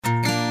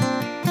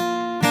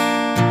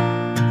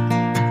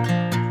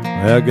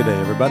Well, good day,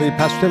 everybody.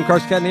 Pastor Tim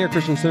Carscadden here,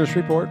 Christian Center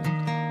Shreveport,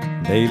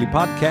 daily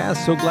podcast.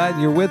 So glad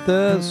you're with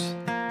us.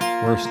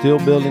 We're still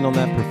building on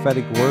that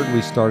prophetic word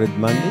we started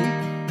Monday.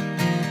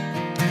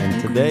 And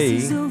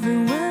today,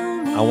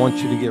 I want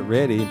you to get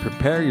ready and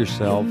prepare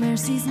yourself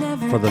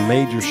for the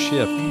major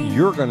shift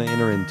you're going to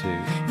enter into.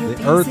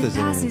 The earth is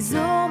entering into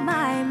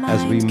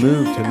as we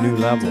move to new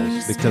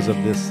levels because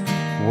of this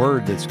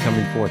word that's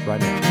coming forth right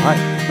now. All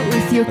right.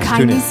 With your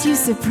kindness, you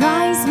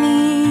surprise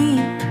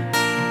me.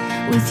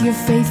 With your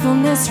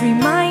faithfulness,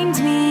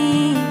 remind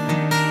me.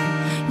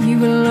 You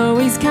will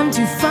always come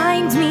to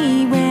find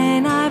me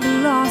when I've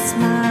lost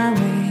my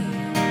way.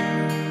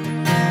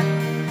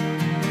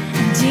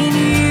 And in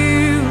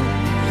you,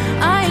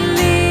 I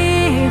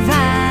live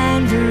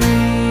and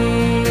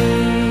breathe.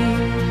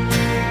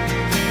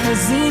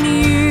 'Cause in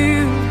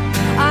you,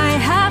 I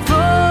have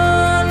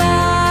all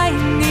I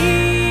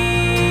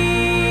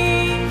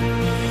need.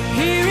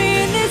 Here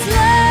in this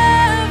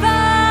love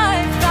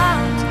I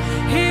found,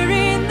 here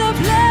in the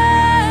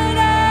blood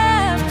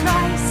of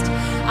Christ,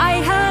 I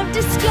have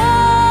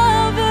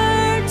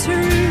discovered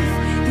truth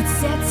that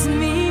sets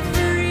me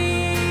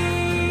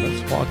free.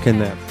 Let's walk in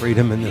that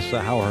freedom in this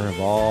hour of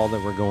all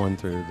that we're going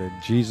through,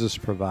 that Jesus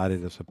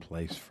provided us a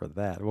place for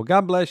that. Well,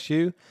 God bless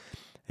you.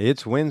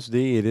 It's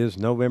Wednesday. It is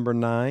November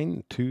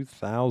 9,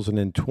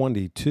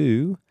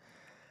 2022.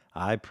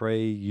 I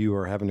pray you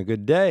are having a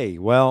good day.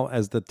 Well,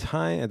 at the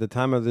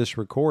time of this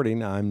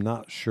recording, I'm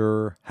not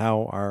sure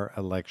how our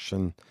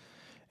election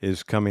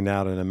is coming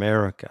out in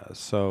America.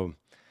 So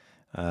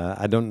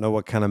I don't know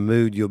what kind of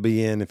mood you'll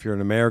be in if you're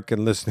an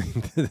American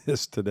listening to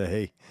this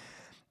today.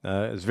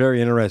 It's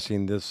very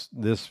interesting, this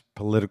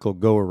political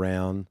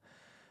go-around,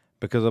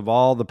 because of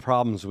all the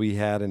problems we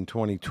had in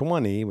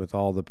 2020 with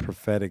all the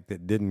prophetic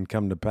that didn't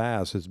come to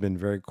pass. It's been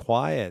very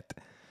quiet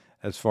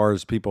as far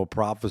as people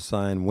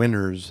prophesying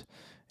winners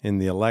in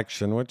the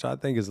election, which I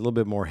think is a little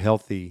bit more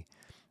healthy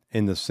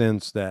in the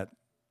sense that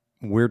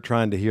we're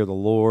trying to hear the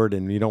Lord,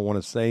 and you don't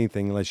want to say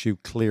anything unless you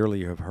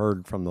clearly have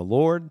heard from the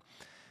Lord.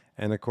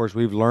 And, of course,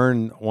 we've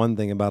learned one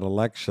thing about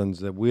elections: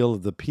 the will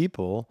of the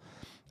people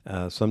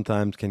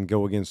sometimes can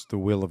go against the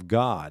will of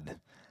God.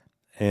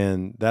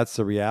 And that's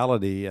the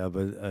reality of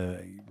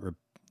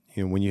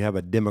when you have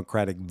a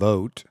democratic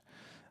vote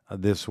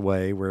this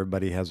way, where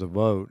everybody has a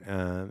vote.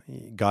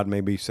 God may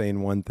be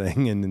saying one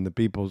thing, and then the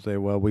people say,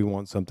 well, we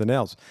want something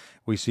else.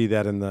 We see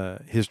that in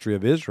the history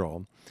of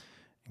Israel.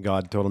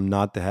 God told them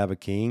not to have a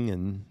king,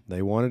 and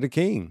they wanted a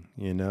king,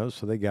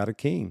 so they got a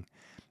king.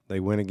 They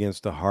went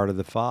against the heart of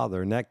the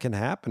Father, and that can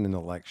happen in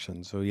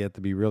elections. So you have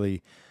to be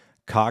really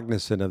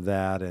cognizant of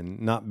that and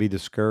not be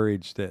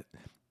discouraged that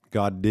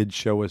God did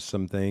show us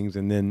some things,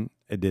 and then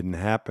it didn't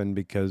happen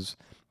because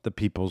the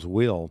people's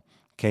will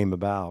came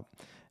about.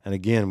 And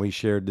again, we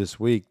shared this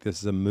week, this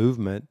is a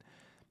movement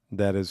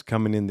that is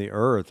coming in the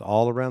earth,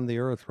 all around the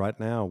earth right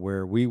now,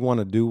 where we want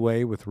to do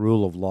away with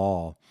rule of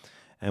law.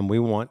 And we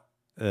want,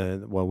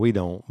 we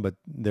don't, but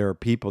there are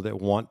people that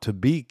want to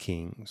be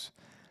kings,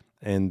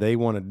 and they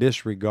want to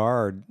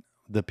disregard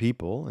the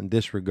people and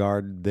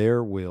disregard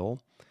their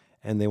will,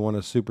 and they want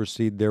to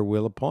supersede their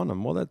will upon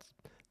them. Well, that'd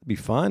be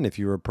fine if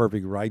you were a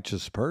perfect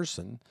righteous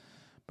person.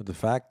 But the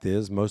fact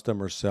is, most of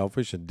them are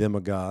selfish and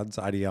demagogues,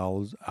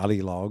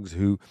 ideologues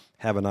who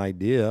have an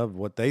idea of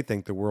what they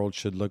think the world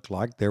should look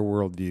like, their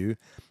worldview,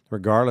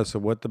 regardless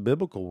of what the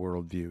biblical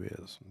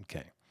worldview is.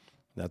 Okay,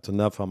 that's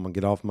enough. I'm going to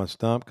get off my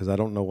stump because I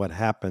don't know what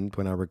happened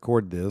when I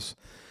record this.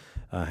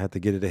 I have to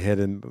get it ahead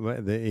in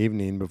the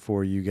evening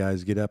before you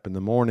guys get up in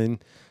the morning,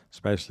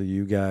 especially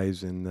you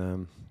guys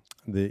in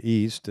the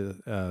East,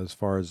 as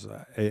far as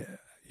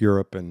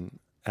Europe and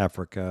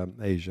Africa,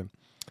 Asia.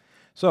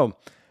 So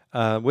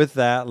with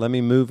that, let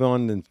me move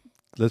on and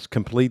let's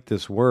complete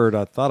this word.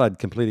 I thought I'd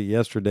complete it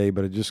yesterday,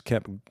 but it just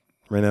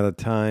ran out of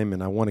time,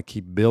 and I want to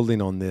keep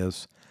building on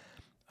this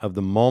of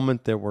the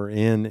moment that we're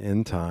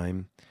in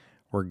time,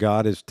 where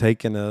God has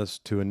taken us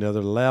to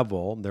another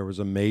level. There was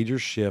a major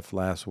shift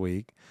last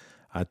week.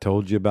 I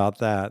told you about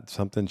that.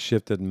 Something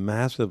shifted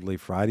massively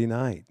Friday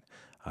night.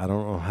 I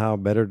don't know how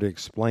better to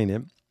explain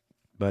it,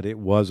 but it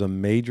was a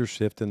major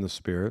shift in the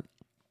spirit.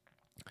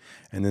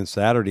 And then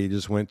Saturday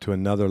just went to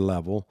another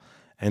level,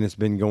 and it's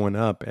been going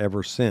up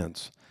ever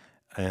since.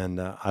 And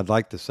I'd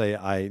like to say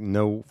I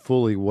know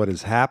fully what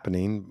is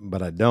happening,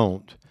 but I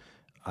don't.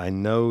 I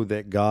know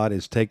that God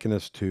has taken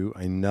us to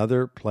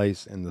another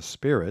place in the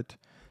spirit,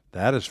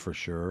 that is for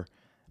sure.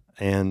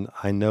 And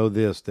I know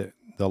this, that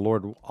the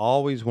Lord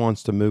always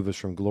wants to move us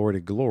from glory to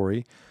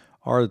glory,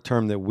 or the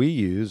term that we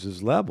use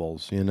is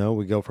levels.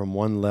 We go from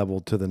one level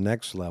to the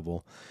next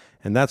level.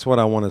 And that's what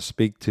I want to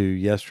speak to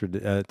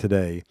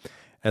today.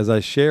 As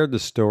I shared the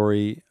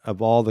story of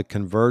all the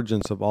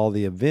convergence of all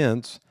the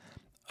events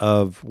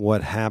of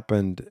what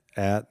happened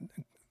at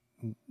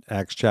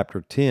Acts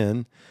chapter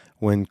 10,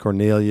 when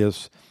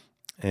Cornelius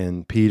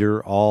and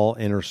Peter all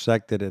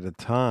intersected at a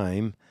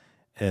time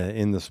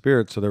in the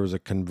Spirit. So there was a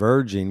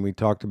converging. We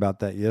talked about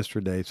that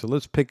yesterday. So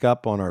let's pick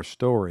up on our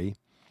story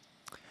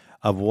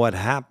of what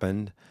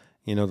happened.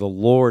 The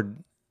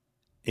Lord,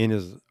 in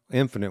His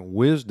infinite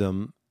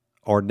wisdom,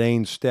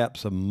 ordained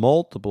steps of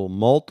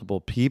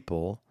multiple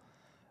people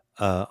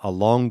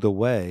along the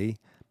way.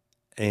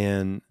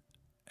 And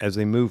as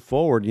they move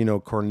forward,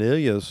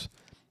 Cornelius,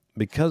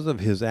 because of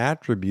his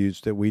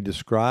attributes that we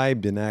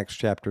described in Acts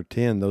chapter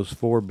 10, those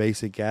 4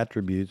 basic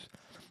attributes,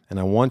 and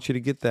I want you to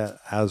get that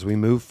as we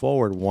move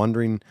forward,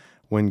 wondering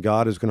when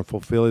God is going to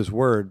fulfill his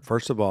word.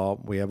 First of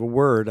all, we have a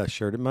word, I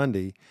shared it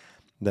Monday,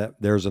 that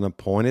there's an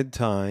appointed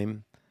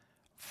time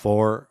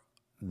for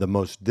the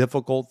most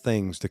difficult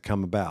things to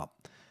come about.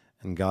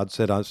 And God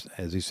said,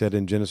 as he said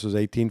in Genesis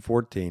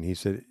 18:14, he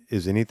said,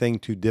 is anything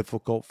too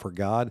difficult for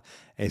God?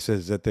 And he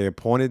says, at the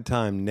appointed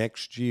time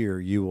next year,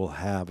 you will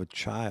have a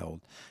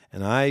child.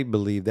 And I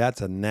believe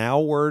that's a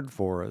now word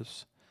for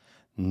us.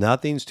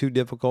 Nothing's too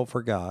difficult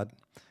for God.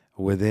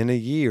 Within a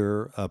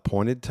year,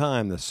 appointed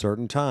time, the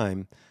certain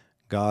time,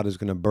 God is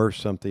going to birth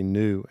something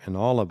new in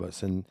all of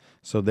us. And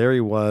so there he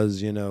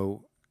was,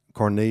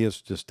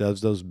 Cornelius just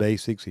does those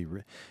basics.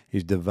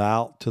 He's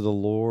devout to the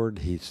Lord.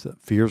 He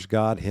fears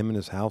God, him and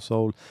his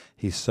household.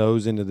 He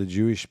sows into the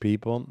Jewish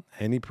people,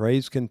 and he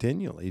prays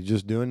continually. He's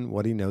just doing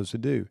what he knows to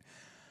do.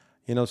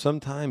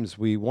 Sometimes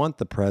we want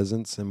the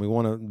presence, and we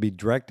want to be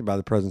directed by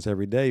the presence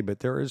every day,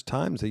 but there is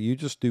times that you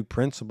just do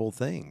principle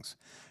things.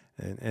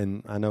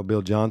 And I know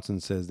Bill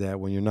Johnson says that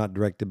when you're not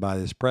directed by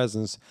his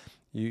presence,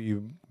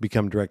 you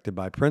become directed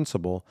by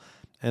principle.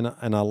 And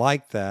I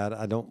like that.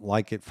 I don't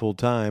like it full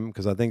time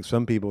because I think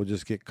some people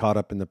just get caught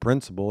up in the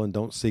principle and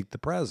don't seek the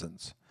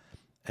presence.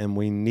 And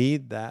we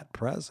need that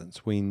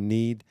presence. We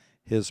need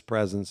his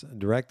presence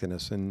directing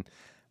us. And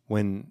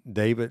when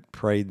David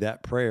prayed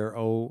that prayer,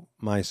 "Oh,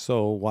 my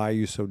soul, why are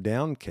you so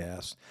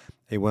downcast?"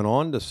 He went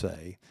on to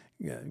say,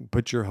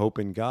 put your hope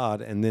in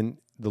God, and then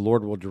the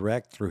Lord will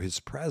direct through his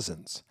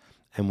presence.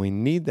 And we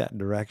need that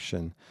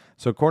direction.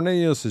 So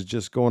Cornelius is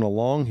just going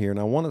along here, and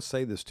I want to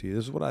say this to you.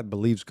 This is what I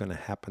believe is going to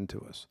happen to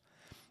us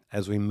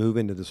as we move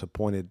into this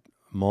appointed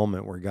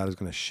moment where God is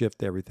going to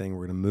shift everything.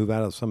 We're going to move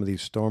out of some of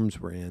these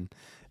storms we're in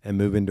and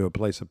move into a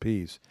place of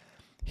peace.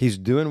 He's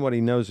doing what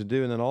he knows to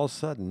do, and then all of a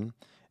sudden,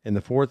 in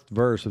the 4th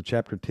verse of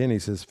chapter 10, he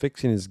says,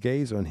 fixing his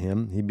gaze on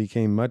him, he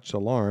became much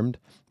alarmed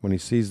when he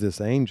sees this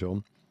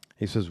angel.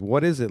 He says,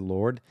 "What is it,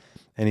 Lord?"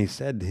 And he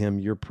said to him,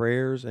 "Your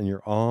prayers and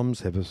your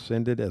alms have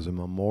ascended as a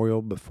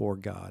memorial before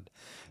God."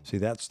 See,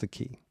 that's the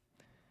key.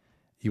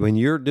 When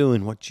you're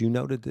doing what you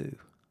know to do,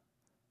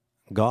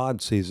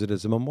 God sees it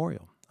as a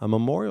memorial. A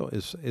memorial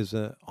is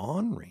an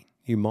honoring.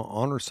 You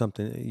honor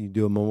something. You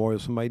do a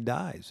memorial, somebody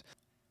dies.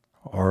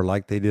 Or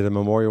like they did a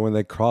memorial when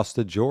they crossed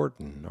the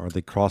Jordan or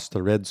they crossed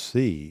the Red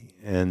Sea.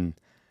 And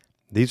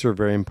these are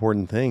very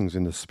important things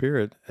in the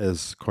spirit.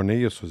 As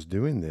Cornelius was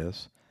doing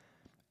this,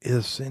 it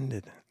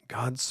ascended.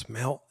 God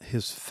smelt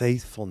his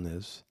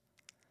faithfulness,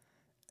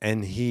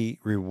 and he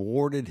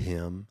rewarded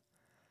him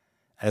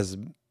as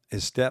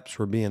his steps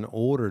were being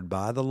ordered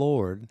by the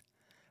Lord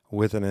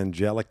with an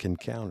angelic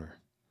encounter.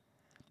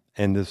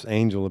 And this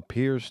angel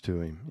appears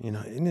to him.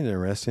 Isn't it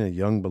interesting, a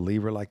young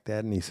believer like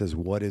that, and he says,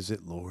 "What is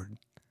it, Lord?"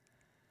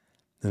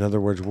 In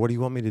other words, what do you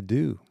want me to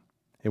do?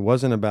 It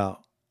wasn't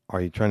about, are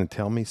you trying to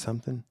tell me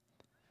something?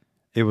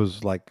 It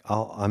was like,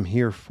 I'm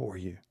here for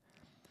you.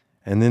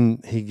 And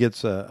then he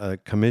gets a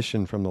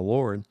commission from the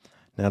Lord.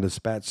 Now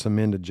dispatch some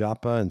men to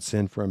Joppa and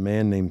send for a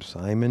man named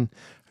Simon,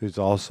 who's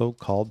also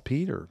called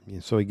Peter.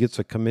 So he gets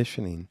a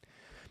commissioning.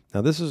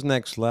 Now this is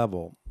next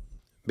level,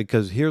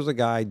 because here's a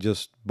guy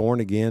just born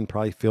again,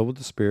 probably filled with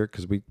the Spirit,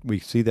 because we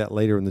see that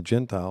later in the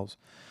Gentiles.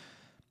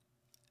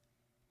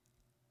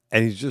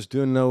 And he's just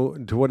doing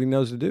to what he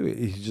knows to do.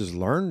 He's just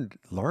learned.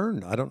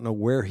 I don't know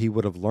where he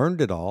would have learned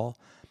it all,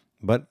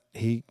 but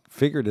he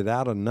figured it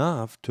out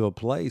enough to a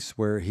place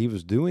where he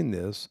was doing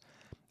this,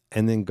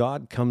 and then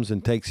God comes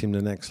and takes him to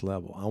the next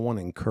level. I want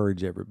to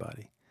encourage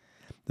everybody.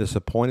 This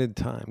appointed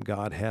time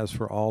God has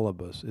for all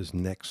of us is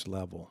next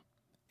level.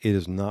 It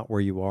is not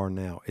where you are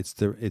now. It's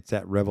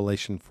that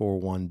Revelation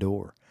 4:1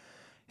 door.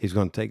 He's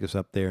going to take us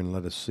up there and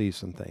let us see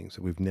some things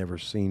that we've never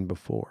seen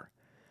before.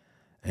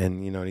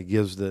 And, he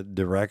gives the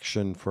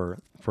direction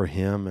for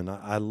him. And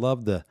I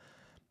love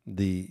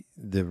the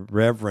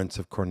reverence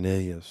of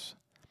Cornelius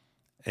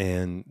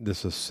and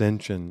this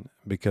ascension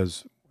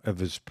because of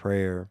his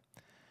prayer.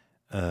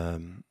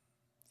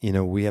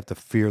 We have to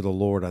fear the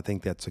Lord. I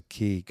think that's a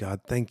key.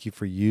 God, thank you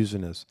for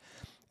using us.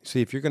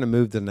 See, if you're going to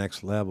move to the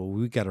next level,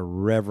 we've got to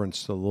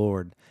reverence the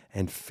Lord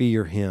and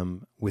fear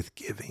him with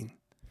giving.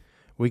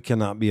 We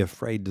cannot be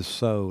afraid to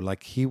sow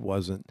like he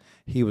wasn't.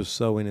 He was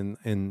sowing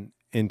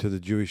into the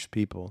Jewish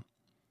people.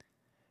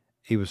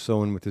 He was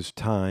sowing with his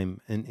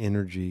time and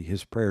energy,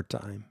 his prayer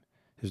time,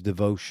 his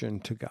devotion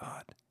to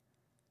God.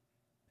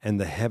 And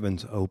the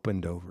heavens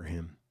opened over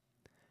him.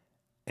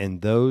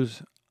 And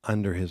those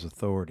under his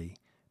authority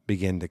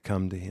began to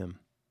come to him.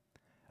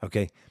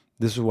 Okay,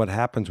 this is what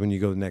happens when you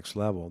go to the next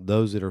level.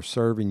 Those that are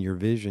serving your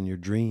vision, your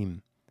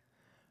dream,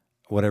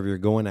 whatever you're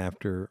going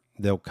after,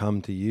 they'll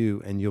come to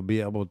you and you'll be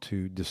able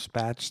to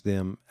dispatch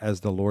them as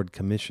the Lord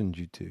commissioned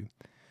you to.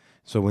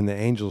 So when the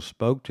angel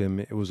spoke to him,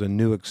 it was a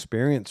new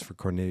experience for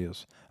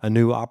Cornelius, a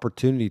new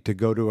opportunity to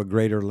go to a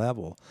greater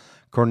level.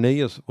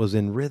 Cornelius was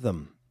in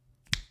rhythm.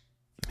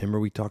 Remember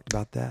we talked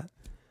about that?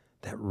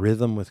 That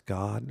rhythm with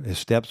God. His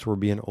steps were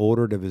being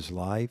ordered of his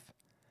life.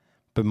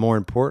 But more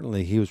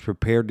importantly, he was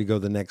prepared to go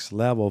the next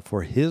level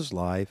for his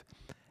life.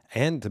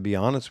 And to be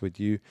honest with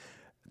you,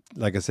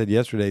 like I said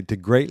yesterday, to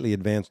greatly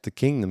advance the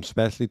kingdom,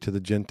 especially to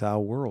the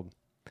Gentile world.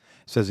 It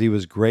says he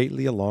was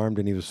greatly alarmed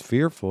and he was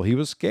fearful. He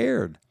was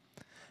scared.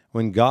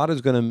 When God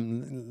is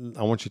going to,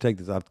 I want you to take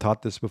this, I've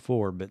taught this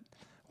before, but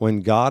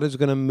when God is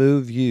going to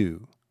move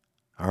you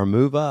or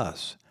move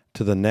us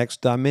to the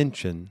next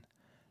dimension,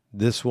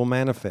 this will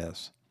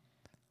manifest.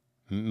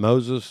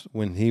 Moses,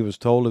 when he was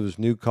told of his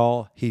new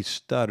call, he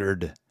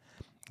stuttered.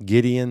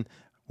 Gideon,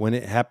 when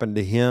it happened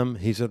to him,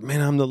 he said,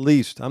 man, I'm the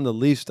least of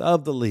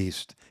the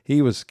least.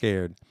 He was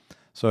scared.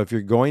 So if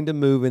you're going to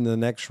move into the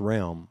next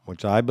realm,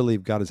 which I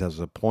believe God has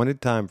an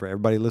appointed time for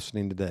everybody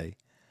listening today,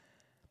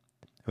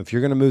 if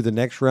you're going to move the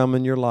next realm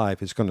in your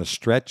life, it's going to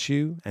stretch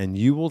you, and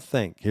you will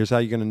think, here's how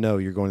you're going to know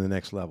you're going to the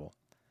next level.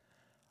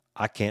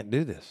 I can't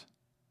do this.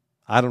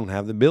 I don't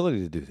have the ability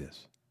to do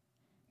this.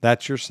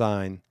 That's your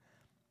sign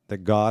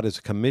that God is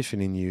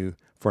commissioning you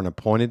for an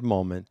appointed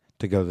moment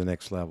to go to the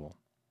next level.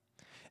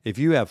 If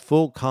you have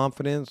full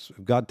confidence,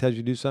 if God tells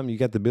you to do something, you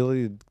got the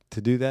ability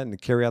to do that and to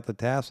carry out the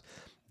task,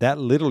 that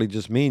literally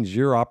just means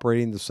you're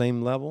operating the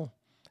same level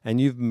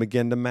and you've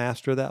begun to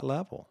master that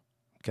level,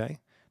 okay?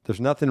 There's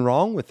nothing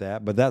wrong with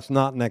that, but that's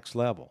not next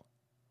level.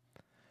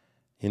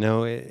 You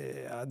know,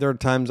 there are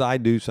times I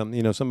do something,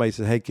 you know, somebody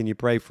says, hey, can you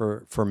pray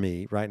for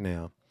me right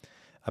now,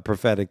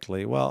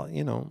 prophetically? Well,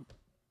 you know,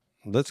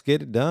 let's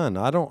get it done.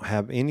 I don't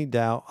have any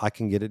doubt I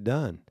can get it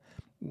done.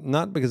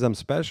 Not because I'm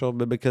special,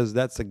 but because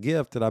that's a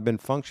gift that I've been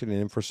functioning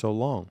in for so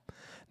long.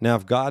 Now,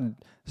 if God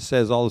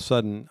says all of a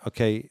sudden,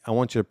 okay, I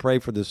want you to pray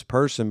for this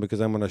person because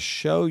I'm going to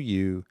show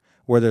you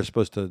where they're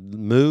supposed to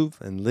move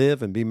and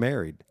live and be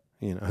married,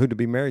 you know, who to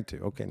be married to.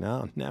 Okay,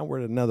 now we're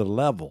at another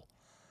level.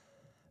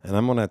 And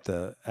I'm going to have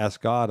to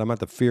ask God, I'm going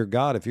to have to fear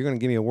God. If you're going to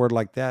give me a word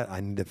like that, I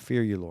need to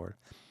fear you, Lord.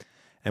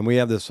 And we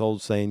have this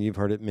old saying, you've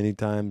heard it many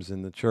times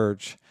in the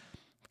church,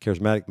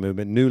 charismatic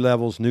movement, new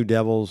levels, new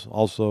devils.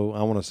 Also,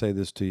 I want to say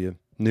this to you,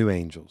 new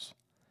angels.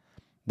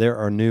 There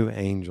are new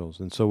angels.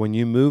 And so when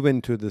you move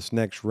into this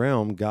next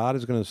realm, God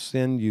is going to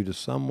send you to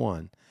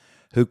someone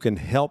who can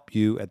help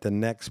you at the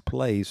next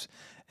place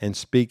and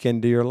speak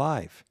into your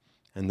life.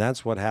 And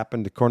that's what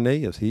happened to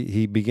Cornelius.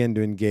 He began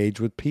to engage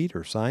with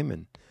Peter,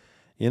 Simon.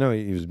 You know,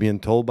 he was being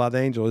told by the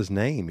angel his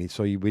name.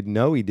 So you would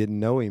know he didn't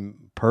know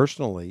him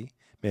personally,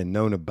 he had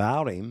known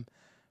about him,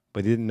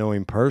 but he didn't know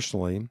him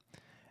personally.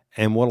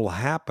 And what will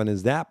happen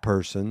is that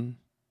person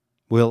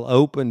will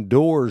open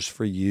doors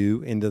for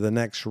you into the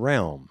next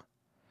realm.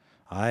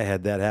 I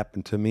had that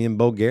happen to me in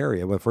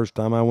Bulgaria. The first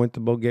time I went to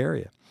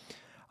Bulgaria,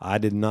 I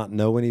did not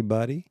know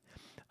anybody.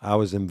 I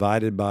was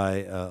invited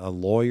by a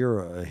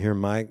lawyer here in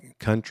my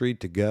country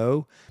to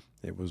go.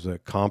 It was a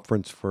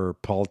conference for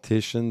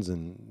politicians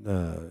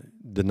and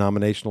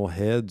denominational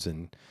heads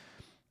and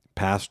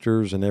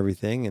pastors and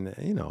everything. And,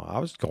 you know, I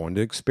was going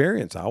to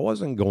experience. I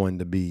wasn't going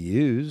to be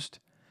used.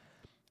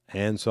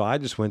 And so I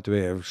just went to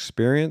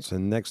experience,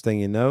 and next thing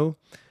you know,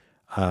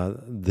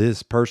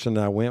 this person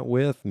I went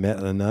with met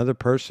another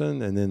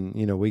person, and then,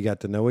 you know, we got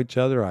to know each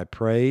other. I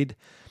prayed,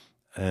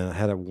 and I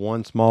had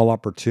one small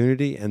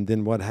opportunity, and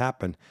then what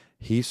happened?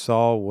 He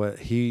saw what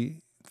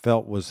he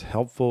felt was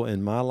helpful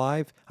in my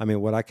life. I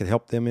mean, what I could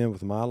help them in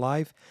with my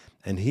life,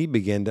 and he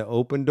began to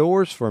open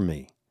doors for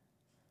me.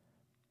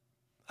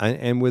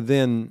 And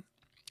within,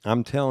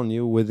 I'm telling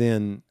you,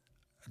 within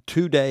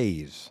 2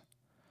 days,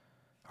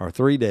 or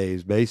 3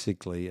 days,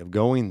 basically, of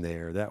going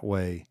there that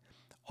way,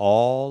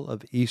 all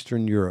of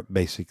Eastern Europe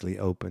basically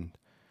opened.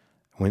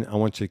 When I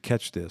want you to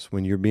catch this,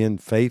 when you're being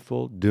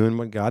faithful, doing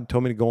what God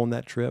told me to go on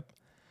that trip,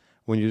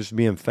 when you're just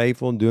being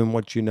faithful and doing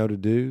what you know to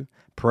do,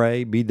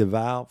 pray, be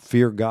devout,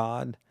 fear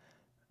God,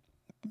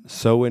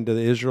 sow into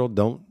Israel,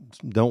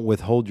 don't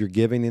withhold your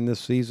giving in this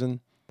season,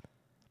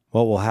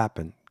 what will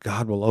happen?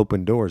 God will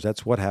open doors.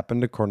 That's what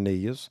happened to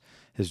Cornelius,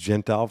 his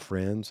Gentile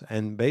friends,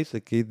 and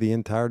basically the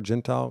entire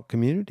Gentile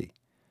community.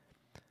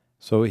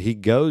 So he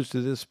goes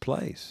to this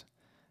place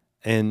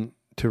and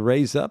to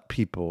raise up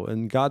people,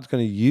 and God's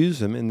going to use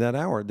them in that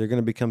hour. They're going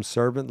to become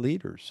servant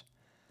leaders.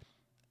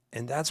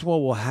 And that's what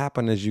will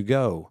happen as you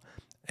go.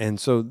 And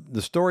so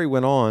the story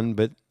went on,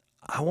 but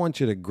I want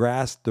you to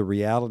grasp the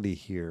reality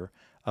here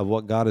of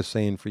what God is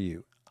saying for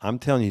you. I'm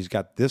telling you, he's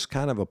got this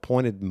kind of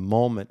appointed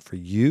moment for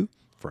you,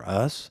 for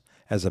us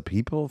as a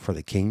people, for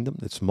the kingdom.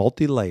 It's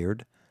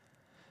multi-layered.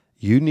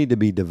 You need to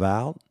be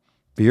devout,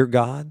 fear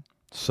God,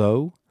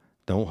 sow.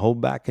 Don't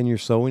hold back in your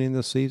sowing in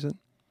this season.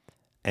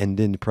 And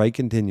then pray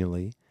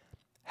continually.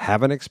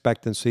 Have an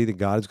expectancy that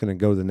God is going to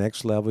go to the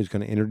next level. He's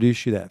going to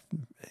introduce you. That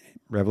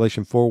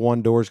Revelation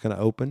 4:1 door is going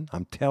to open.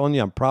 I'm telling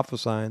you, I'm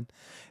prophesying.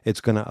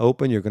 It's going to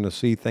open. You're going to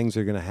see things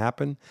that are going to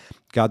happen.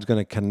 God's going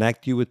to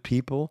connect you with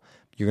people.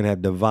 You're going to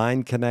have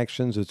divine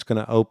connections. It's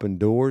going to open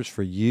doors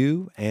for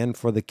you and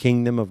for the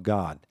kingdom of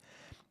God.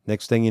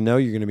 Next thing you know,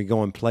 you're going to be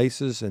going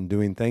places and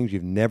doing things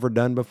you've never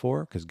done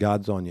before because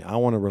God's on you. I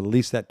want to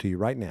release that to you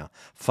right now.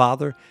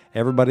 Father,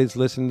 everybody's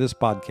listening to this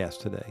podcast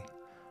today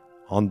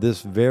on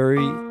this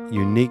very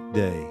unique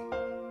day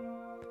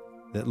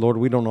that, Lord,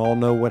 we don't all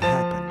know what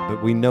happened,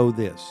 but we know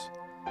this,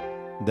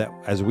 that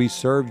as we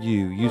serve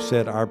you, you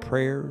said our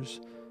prayers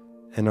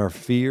and our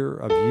fear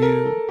of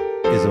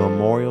you is a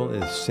memorial,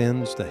 is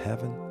sins to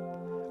heaven.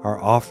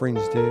 Our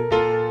offerings do.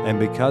 And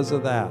because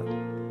of that,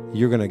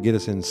 you're going to get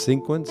us in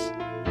sequence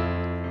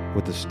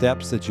with the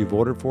steps that you've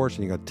ordered for us,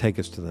 and you're going to take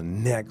us to the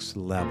next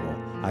level.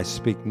 I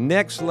speak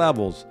next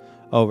levels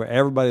over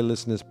everybody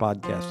listening to this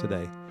podcast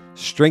today.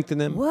 Strengthen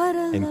them,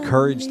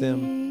 encourage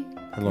them,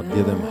 and Lord,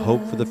 give them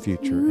hope for the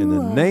future. In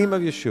the name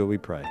of Yeshua, we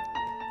pray.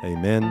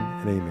 Amen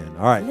and amen.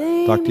 All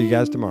right, talk to you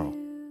guys tomorrow.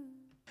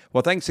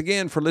 Well, thanks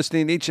again for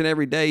listening each and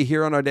every day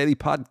here on our daily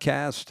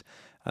podcast.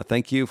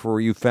 Thank you for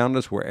where you found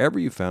us, wherever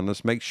you found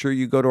us. Make sure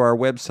you go to our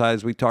website,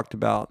 as we talked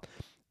about,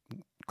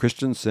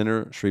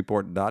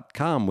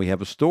 ChristianCenterShreveport.com. We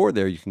have a store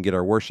there. You can get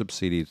our worship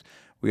CDs.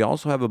 We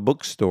also have a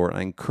bookstore.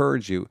 I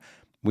encourage you.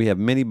 We have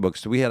many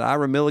books. We had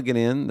Ira Milligan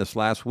in this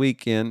last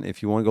weekend.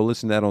 If you want to go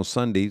listen to that on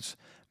Sunday's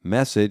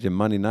message and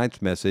Monday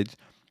night's message,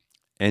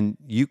 and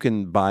you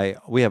can buy,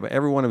 we have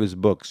every one of his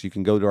books. You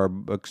can go to our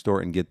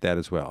bookstore and get that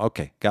as well.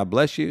 Okay. God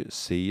bless you.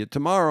 See you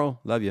tomorrow.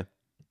 Love you.